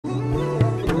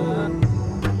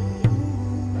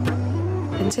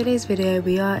today's video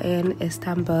we are in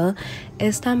Istanbul.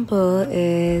 Istanbul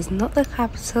is not the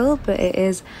capital, but it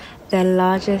is the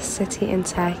largest city in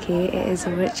Turkey. It is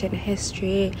rich in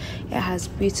history, it has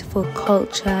beautiful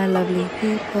culture, lovely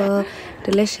people,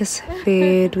 delicious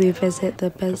food. We visit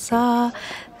the bazaar,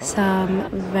 some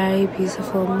very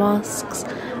beautiful mosques,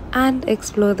 and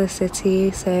explore the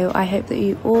city. So I hope that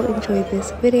you all enjoyed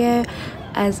this video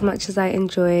as much as I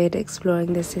enjoyed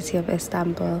exploring the city of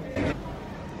Istanbul.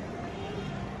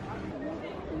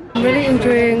 I'm really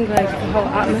enjoying like the whole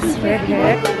atmosphere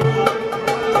here.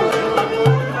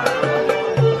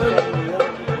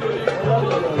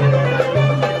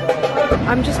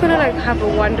 I'm just gonna like have a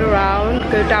wander around,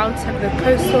 go down to the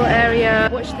coastal area,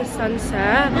 watch the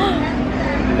sunset.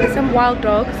 There's some wild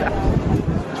dogs.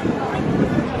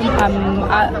 I'm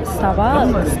at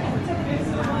Starbucks,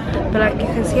 but like you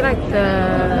can see like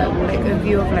a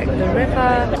view of like the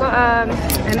river. Got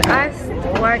an iced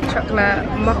white chocolate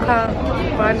mocha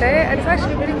grande, and it's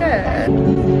actually really good.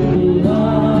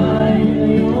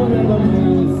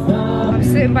 I'm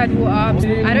sitting by the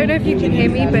water. I don't know if you can hear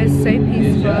me, but it's so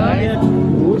peaceful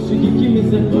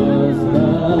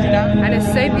and it's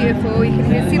so beautiful. You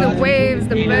can see the waves,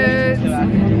 the birds,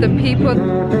 the people.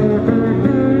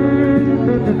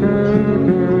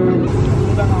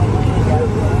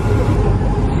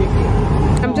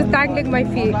 I'm just dangling my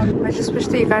feet. I just wish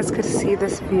that you guys could see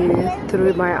this view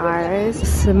through my eyes. The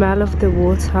smell of the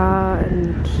water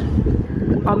and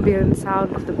the ambient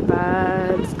sound of the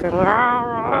birds going.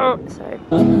 So.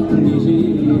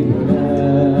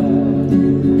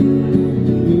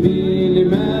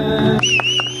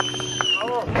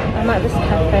 I'm at this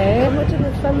cafe. I'm watching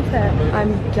the sunset.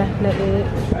 I'm definitely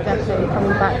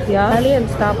coming back here. Early in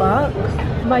Starbucks.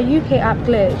 My UK app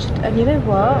glitched, and you know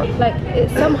what? Like, it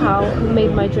somehow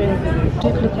made my drink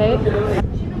duplicate.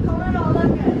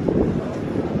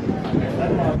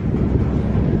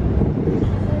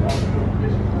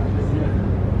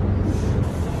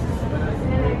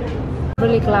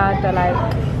 Really glad that like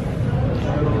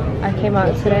I came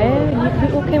out today.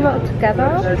 We all came out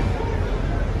together.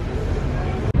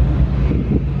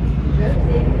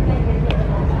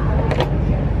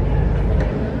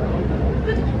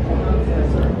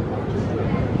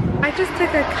 I just took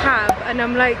a cab and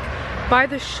I'm like by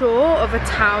the shore of a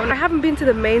town. I haven't been to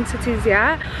the main cities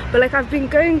yet, but like I've been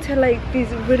going to like these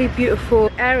really beautiful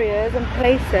areas and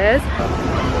places.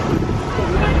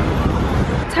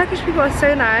 Turkish people are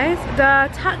so nice. The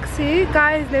taxi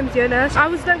guy, his name's Jonas. I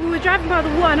was like, we were driving by the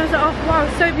water and I was like, oh wow,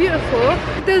 so beautiful.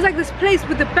 There was like this place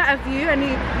with a better view, and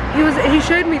he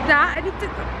showed me that, and he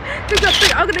took that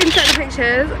picture. I'm gonna insert the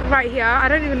pictures right here. I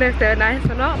don't even know if they're nice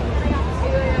or not.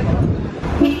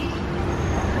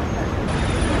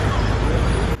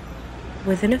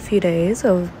 Within a few days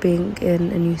of being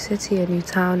in a new city, a new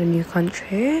town, a new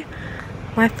country,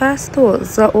 my first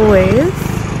thoughts are always,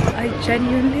 I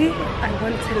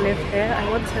want to live here. I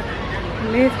want to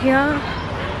live here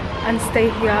and stay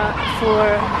here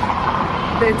for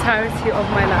the entirety of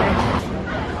my life.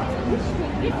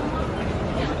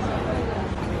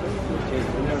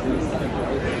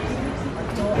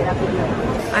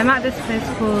 I'm at this place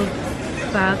called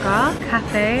Burger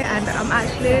Cafe, and I'm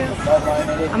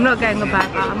not getting a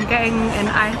burger, I'm getting an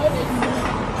iced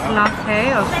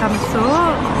latte of some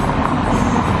sort.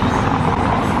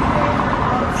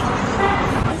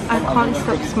 I can't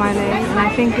stop smiling, and I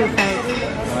think it's like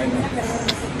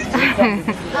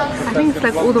I think it's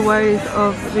like all the worries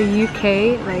of the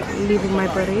UK like leaving my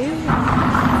body.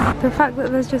 The fact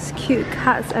that there's just cute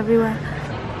cats everywhere.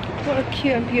 What a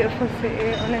cute and beautiful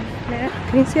city, honestly.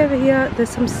 Can you see over here, there's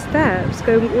some steps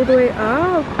going all the way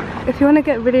up. If you want to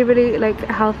get really like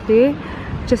healthy,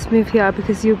 just move here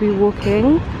because you'll be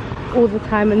walking all the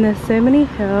time and there's so many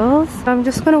hills. I'm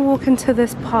just gonna walk into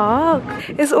this park.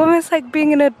 It's almost like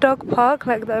being in a dog park,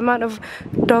 like the amount of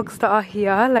dogs that are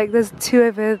here. Like there's two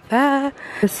over there,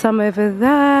 there's some over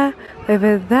there,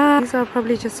 over there. These are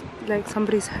probably just like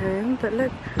somebody's home, but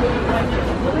look.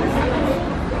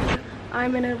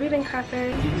 I'm in a reading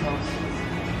cafe.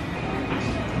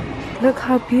 Look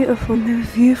how beautiful the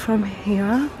view from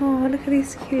here. Oh, look at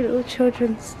these cute little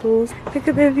children's stools. Look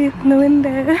at the view from the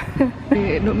window.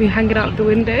 Not me hanging out the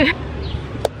window.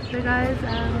 So guys,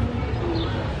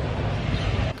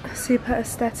 super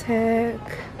aesthetic.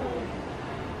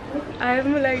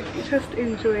 I'm like just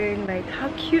enjoying like how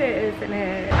cute it is in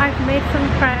here. I've made some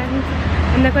friends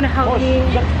and they're gonna help me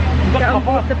get on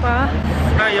board the bus.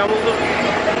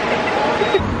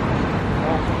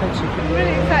 I'm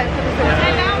really excited for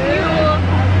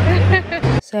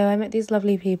this. So I met these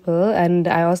lovely people and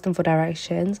I asked them for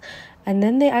directions, and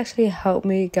then they actually helped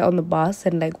me get on the bus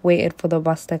and like waited for the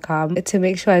bus to come to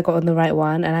make sure I got on the right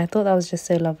one. And I thought that was just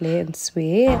so lovely and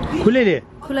sweet. Kuleli.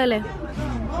 Kulele.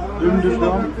 Düz.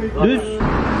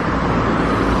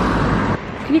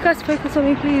 Can you guys focus on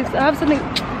me, please? I have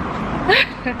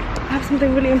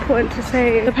something really important to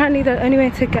say. Apparently the only way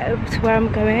to get to where I'm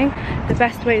going, the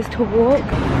best way is to walk.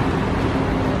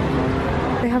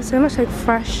 They have so much like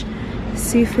fresh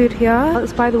seafood here.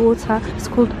 It's by the water. It's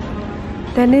called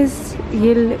Deniz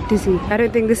Yıldızı. I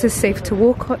don't think this is safe to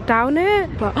walk down it,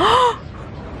 but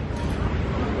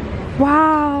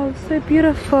wow, so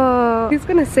beautiful. Who's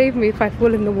gonna save me if I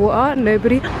fall in the water?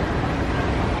 Nobody.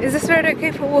 Is this road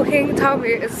okay for walking? Tell me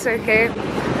it's okay.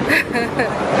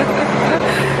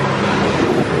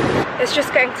 It's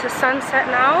just getting to sunset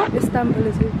now. Istanbul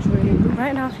is a dream.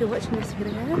 Right now, if you're watching this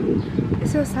video,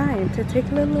 it's your sign to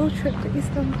take a little trip to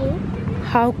Istanbul.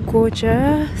 How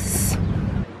gorgeous.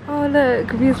 Oh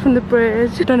look, views from the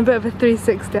bridge. I've done a bit of a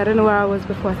 360. I don't know where I was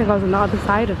before. I think I was on the other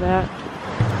side of it.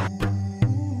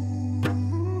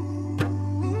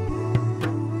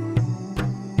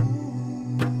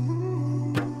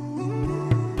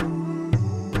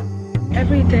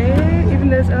 Every day, even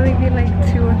though it's only been like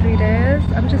 2 or 3 days,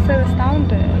 I'm just so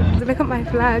astounded. Look at my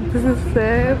flag, this is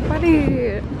so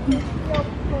funny.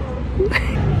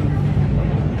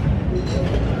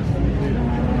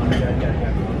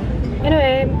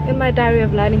 Anyway, in my diary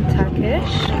of learning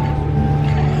Turkish,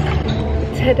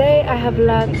 today I have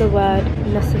learned the word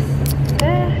nasılsın,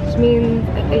 which means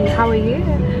how are you,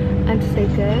 and to say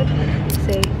good,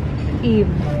 say iyiyim.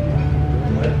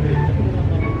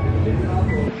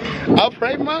 I'm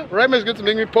Rima. Rima is going to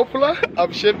make me popular.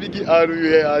 I'm Chef Vicky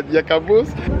and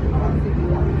Yakabos.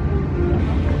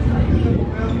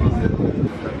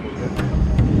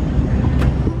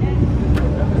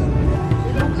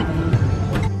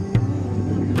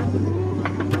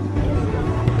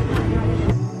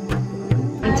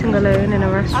 Eating alone in a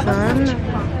restaurant,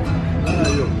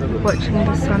 watching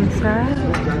the sunset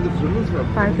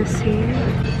by the sea.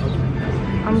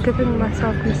 I'm giving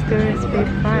myself mysterious big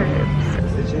vibes.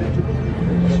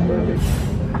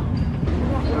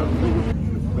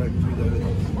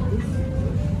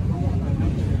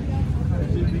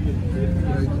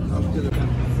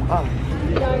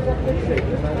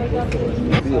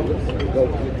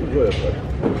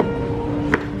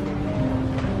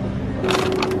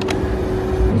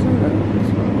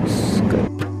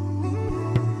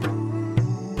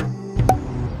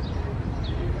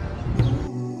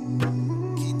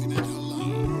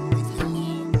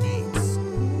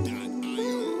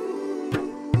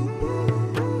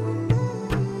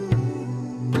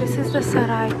 This is the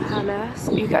Saray Palace.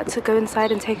 You get to go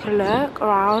inside and take a look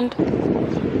around.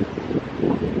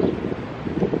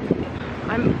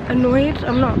 I'm annoyed,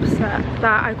 I'm not upset,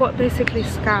 that I got basically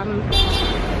scammed.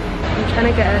 I'm trying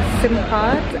to get a SIM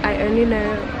card. I only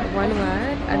know one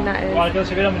word, and that is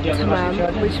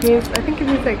tamam, which means, I think it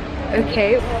means like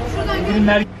okay.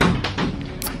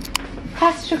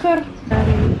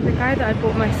 The guy that I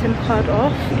bought my SIM card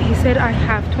off, he said I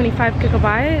have 25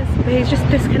 gigabytes, but he's just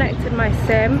disconnected my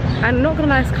SIM. And I'm not gonna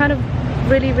lie, it's kind of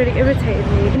really irritated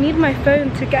me. I need my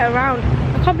phone to get around.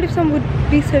 I can't believe someone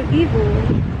would be so evil.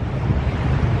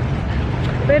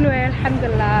 But anyway,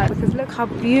 alhamdulillah, because look how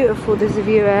beautiful this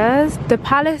view is. The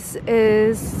palace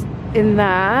is in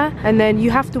there, and then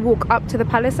you have to walk up to the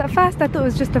palace. At first I thought it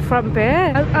was just the front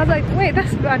bit. I was like, wait,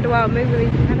 that's underwhelming. Maybe we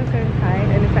can kind of go inside,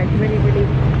 and it's like really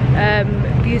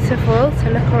beautiful to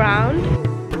look around.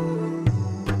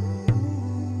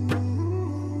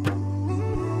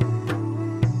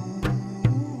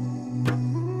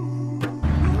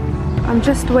 I'm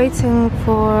just waiting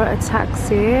for a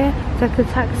taxi. It's like a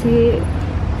taxi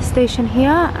station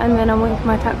here, and then I'm waiting for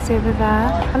my taxi over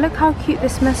there. And look how cute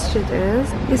this masjid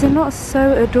is. Is it not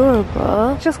so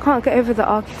adorable? Just can't get over the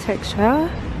architecture.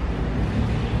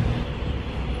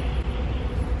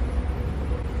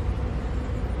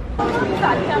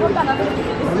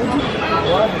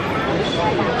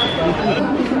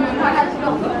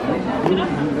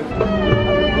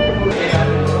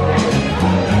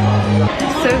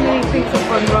 So many things have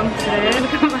gone wrong today.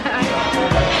 Look at my eyes.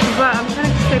 But I'm trying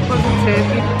to stay positive.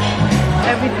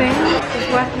 Everything is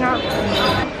working out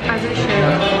as it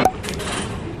should.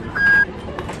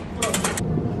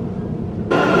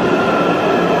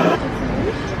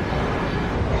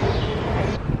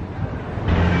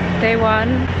 Day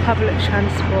 1, public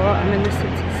transport. I'm in the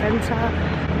city centre.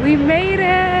 We made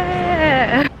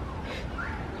it!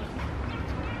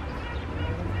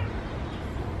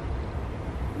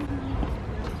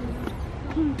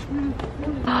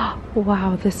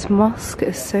 Wow, this mosque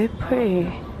is so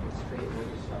pretty.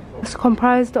 It's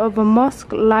comprised of a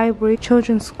mosque, library,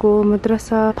 children's school,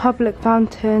 madrasa, public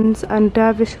fountains and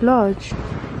dervish lodge.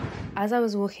 As I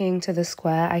was walking to the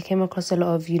square, I came across a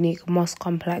lot of unique mosque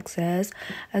complexes,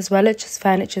 as well as just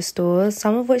furniture stores,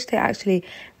 some of which they actually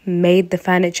made the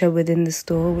furniture within the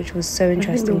store, which was so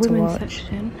interesting to watch.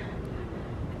 Section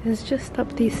is just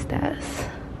up these stairs.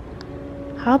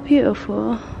 How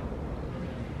beautiful.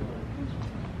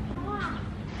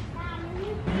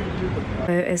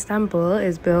 So Istanbul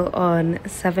is built on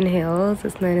 7 hills.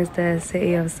 It's known as the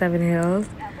city of 7 hills.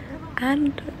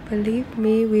 And believe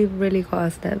me, we've really got our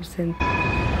steps in.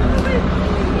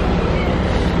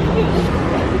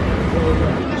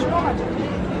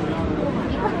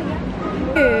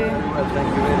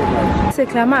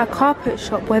 Basically, I'm at a carpet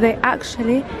shop where they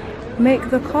actually make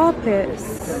the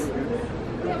carpets.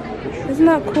 Isn't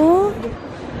that cool?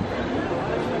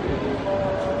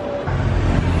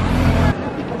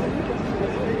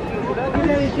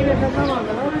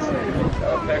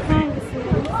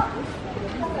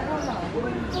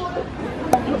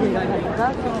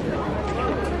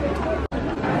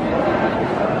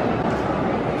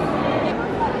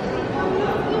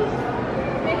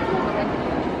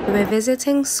 We're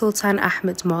visiting Sultan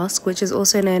Ahmet Mosque, which is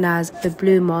also known as the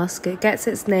Blue Mosque. It gets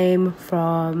its name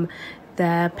from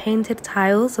the painted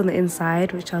tiles on the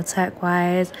inside, which are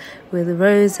turquoise with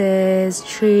roses,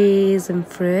 trees and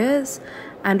fruits,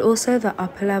 and also the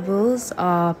upper levels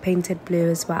are painted blue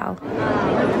as well.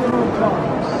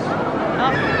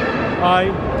 Hay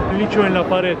un nicho en la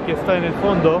pared que está en el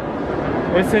fondo.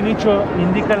 Ese nicho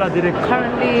indica la dirección.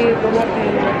 Currently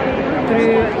walking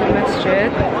through the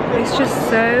masjid. It's just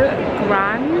so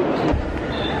grand.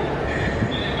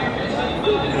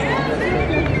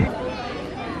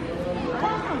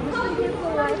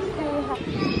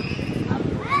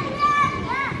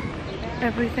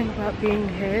 Everything about being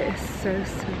here is so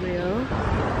surreal.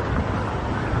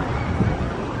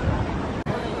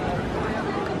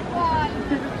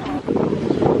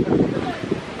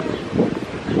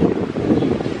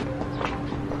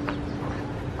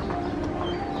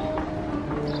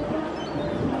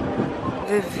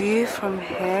 The view from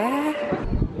here.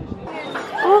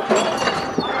 Oh.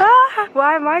 Ah,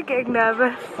 why am I getting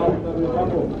nervous?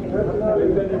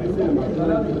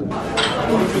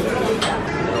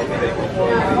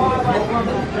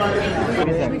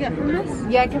 Can we get from this?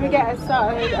 Yeah, can we get a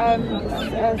started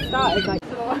like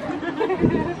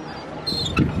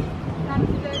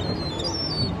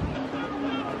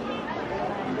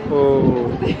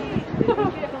Oh,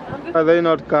 are they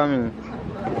not coming?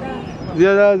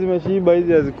 Zile zimeshiba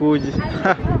hizi hazikuji.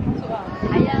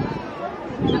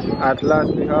 At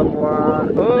last we have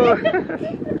one. Oh.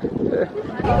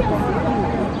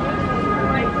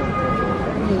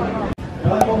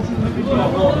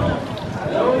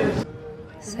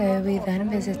 So we then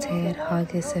visited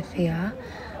Hagia Sophia,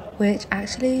 which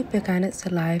actually began its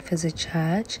life as a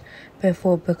church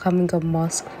before becoming a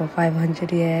mosque for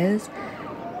 500 years.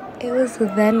 It was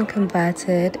then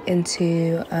converted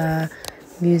into a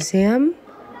museum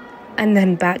and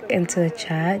then back into a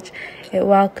church. It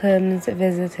welcomes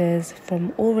visitors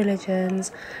from all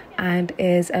religions and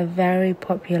is a very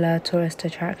popular tourist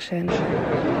attraction.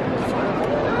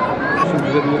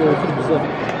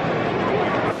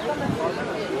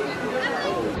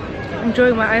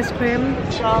 Enjoying my ice cream.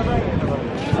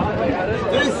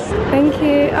 Thank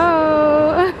you.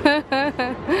 Oh.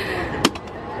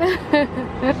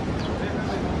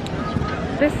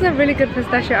 This is a really good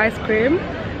pistachio ice cream.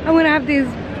 I'm gonna have these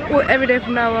every day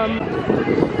from now on.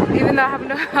 Even though I have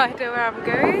no idea where I'm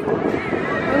going,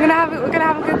 we're gonna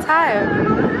have a good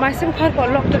time. My SIM card got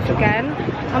locked up again.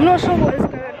 I'm not sure what is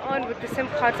going on with the SIM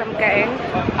cards I'm getting.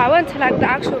 I went to like the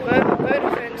actual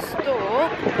Vodafone store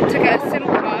to get a SIM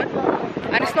card,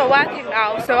 and it's not working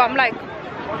now. So I'm like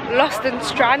lost and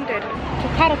stranded. To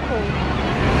Karakoy.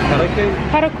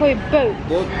 Karakoy boat.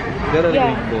 Boat? There are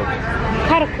Yeah. big boats.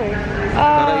 Karakoy.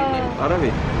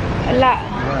 Arabic? لا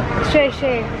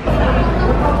شيء.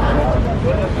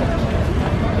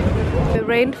 It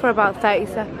rained for about 30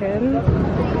 seconds.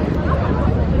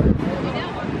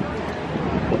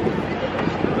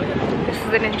 This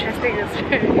is an interesting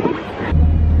experience.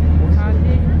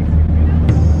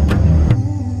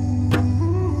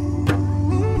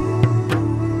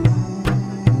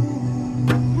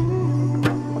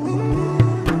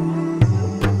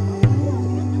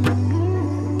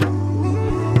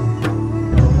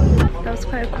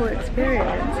 Quite a cool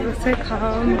experience. It was so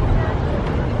calm.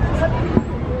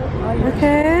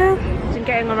 Okay, I'm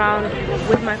getting getting around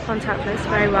with my contactless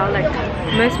very well. Like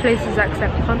most places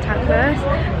accept contactless.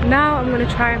 Now I'm gonna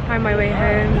try and find my way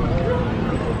home.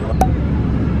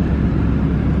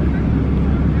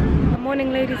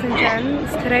 Morning, ladies and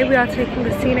gents. Today we are taking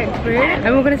the scenic route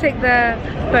and we're going to take the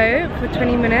boat for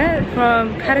 20 minutes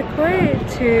from Karakoy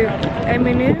to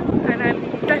Eminu, and I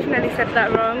definitely said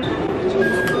that wrong.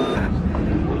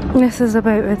 This is the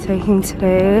boat we're taking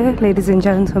today, ladies and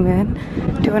gentlemen.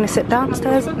 Do you want to sit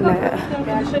downstairs? No,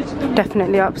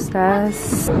 definitely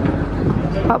upstairs.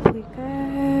 Up we go.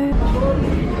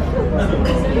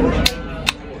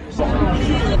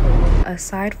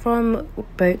 Aside from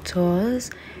boat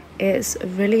tours, it's a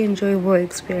really enjoyable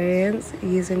experience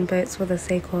using boats for the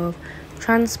sake of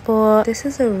transport. This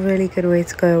is a really good way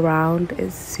to go around.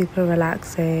 It's super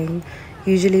relaxing.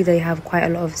 Usually they have quite a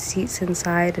lot of seats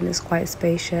inside and it's quite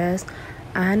spacious,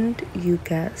 and you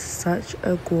get such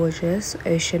a gorgeous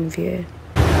ocean view.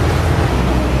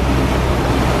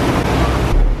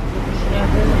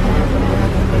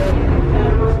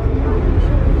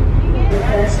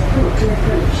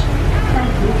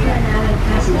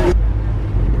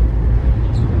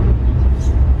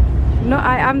 No,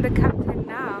 I am the captain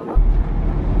now.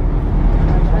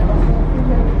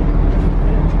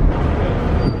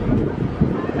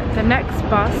 The next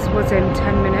bus was in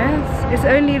 10 minutes. It's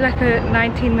only like a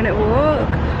 19-minute walk,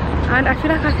 and I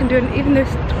feel like I can do it even though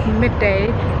it's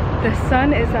midday. The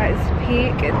sun is at its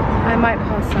peak. I might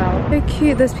pass out. So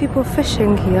cute, there's people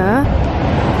fishing here.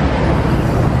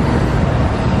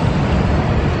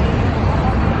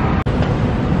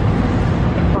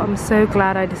 I'm so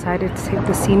glad I decided to take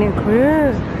the scenic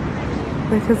route,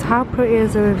 because how pretty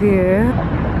is the view?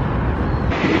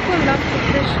 People love to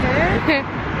fish here.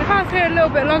 If I was here a little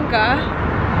bit longer,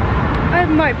 I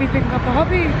might be picking up a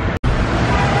hobby.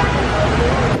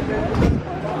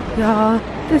 Yeah,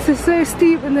 this is so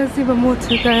steep and there's even more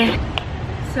to go.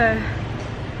 So,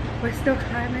 we're still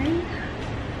climbing.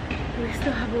 We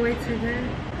still have a way to go.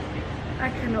 I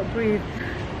cannot breathe.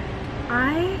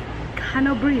 I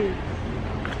cannot breathe.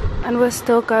 And we're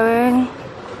still going.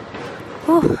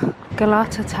 Ooh,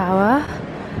 Galata Tower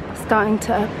starting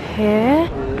to appear.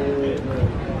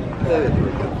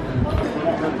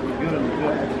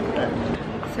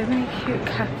 So many cute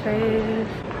cafes,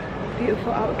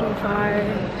 beautiful outdoor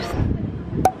vibes.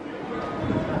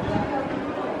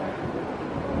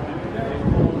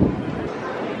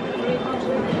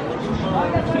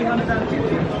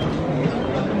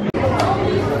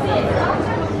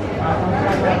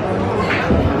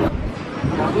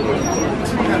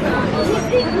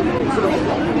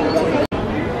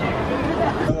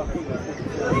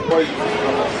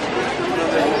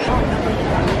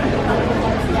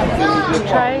 I'm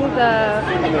trying the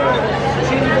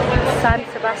San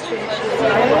Sebastian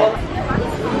cheesecake.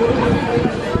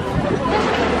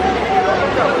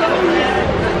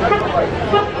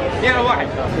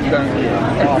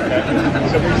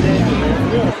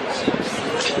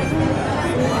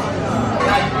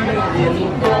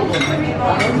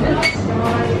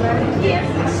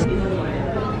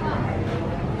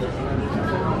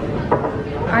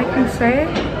 I can say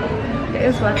it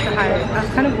is worth the hype. I was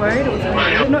kind of worried it was going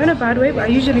to be, not in a bad way, but I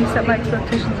usually set my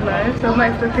expectations low, so my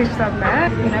expectations are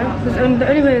met, you know, because the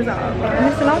only way is up. And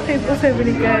this latte is also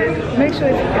really good. Make sure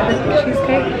if you get the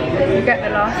cheesecake, you get the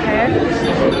last layer.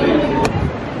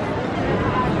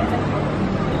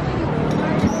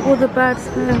 All the birds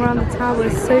flying around the tower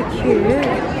is so cute.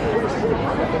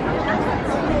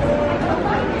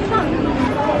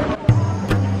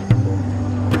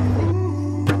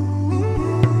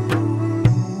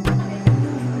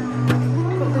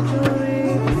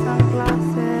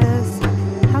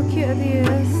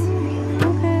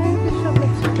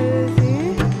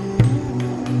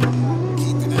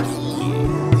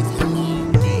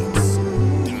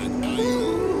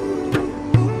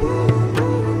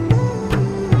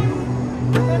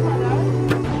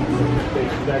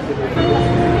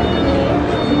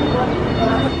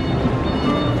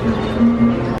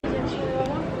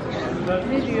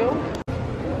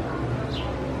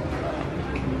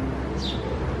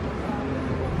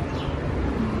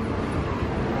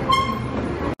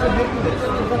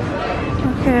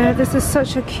 Okay, this is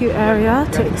such a cute area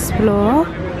to explore.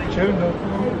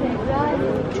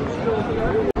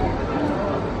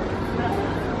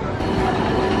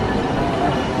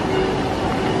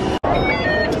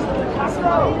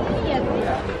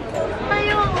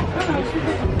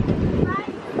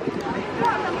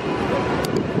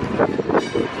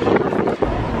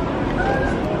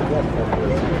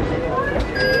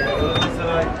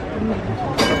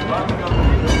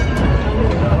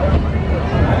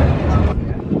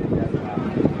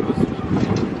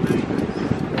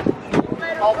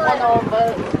 Just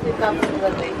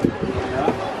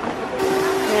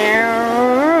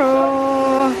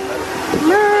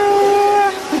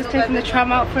taking the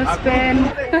tram out for a spin.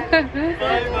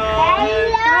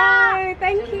 Hi,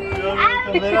 thank you.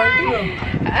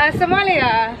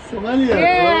 Somalia. Somalia?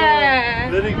 Yeah.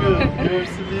 Oh, very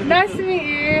good. Nice to meet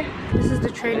you. This is the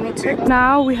train we took.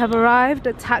 Now we have arrived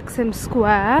at Taksim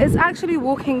Square. It's actually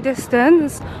walking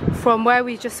distance from where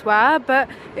we just were, but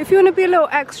if you want to be a little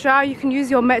extra, you can use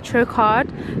your metro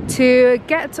card to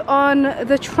get on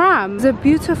the tram. There's a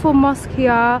beautiful mosque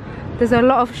here. There's a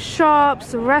lot of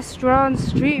shops, restaurants,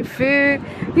 street food.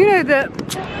 You know that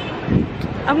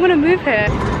I'm gonna move here.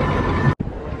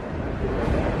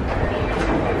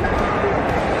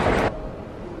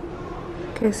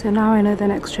 Okay, so now I know the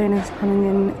next train is coming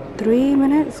in 3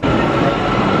 minutes.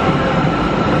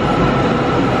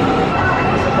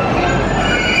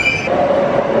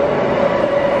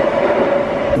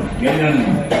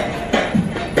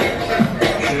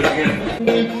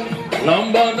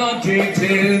 Lambada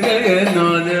titrede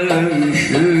nane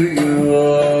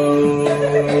üşüyor.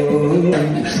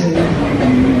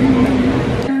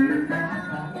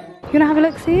 You wanna have a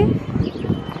look, see?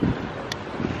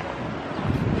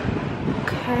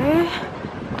 Okay.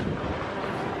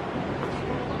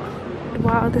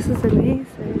 Wow, this is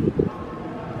amazing.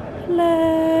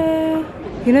 Hello.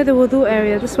 You know the wudu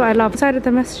area, this is what I love. Inside of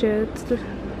the masjid.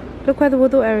 Look where the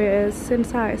wudu area is. It's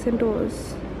inside, it's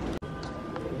indoors.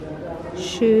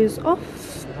 Shoes off.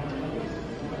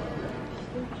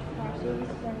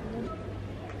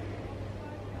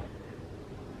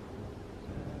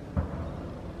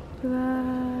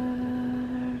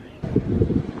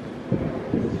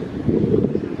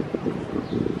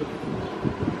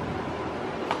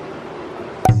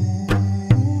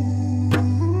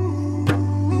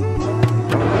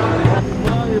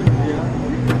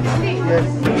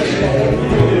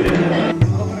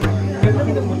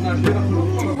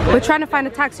 We're trying to find a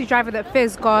taxi driver that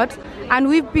fears God, and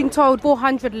we've been told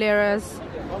 400 liras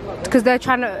because they're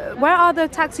trying to. Where are the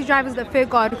taxi drivers that fear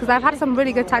God? Because I've had some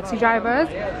really good taxi drivers,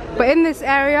 but in this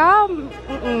area,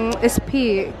 it's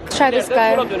peak. Let's try this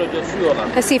guy.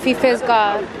 Let's see if he fears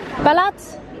God. Balat.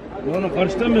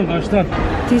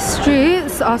 These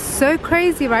streets are so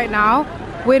crazy right now.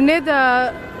 We're near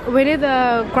the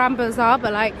Grand Bazaar,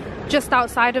 but like just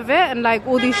outside of it, and like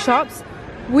all these shops.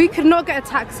 We could not get a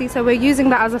taxi, so we're using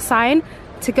that as a sign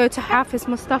to go to Hafiz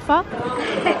Mustafa.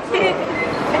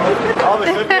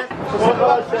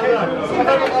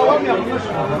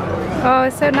 Oh,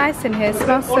 it's so nice in here. It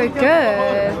smells so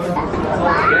good.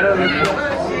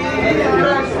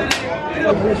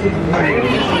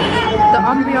 The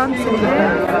ambiance in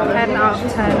here, 10 out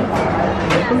of 10.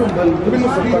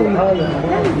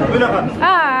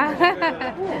 Ah,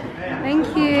 thank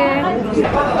you.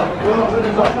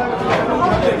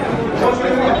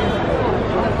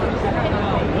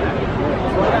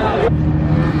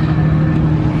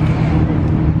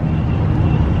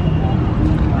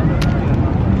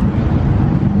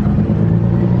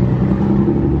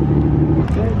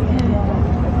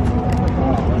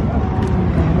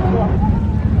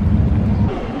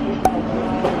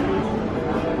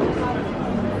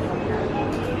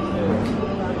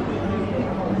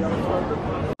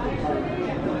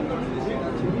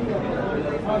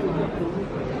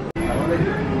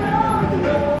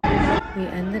 We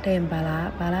end the day in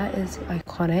Bala. Bala is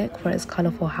iconic for its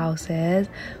colourful houses.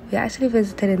 We actually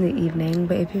visited in the evening,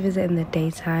 but if you visit in the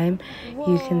daytime,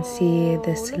 you can see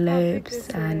the slopes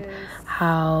and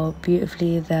how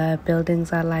beautifully the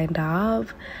buildings are lined up.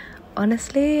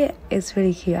 Honestly, it's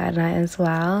really cute at night as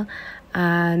well,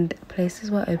 and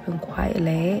places were open quite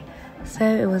late, so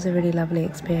it was a really lovely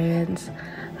experience.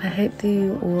 I hope that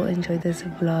you all enjoyed this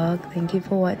vlog. Thank you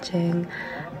for watching,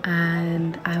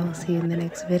 and I will see you in the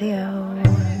next video.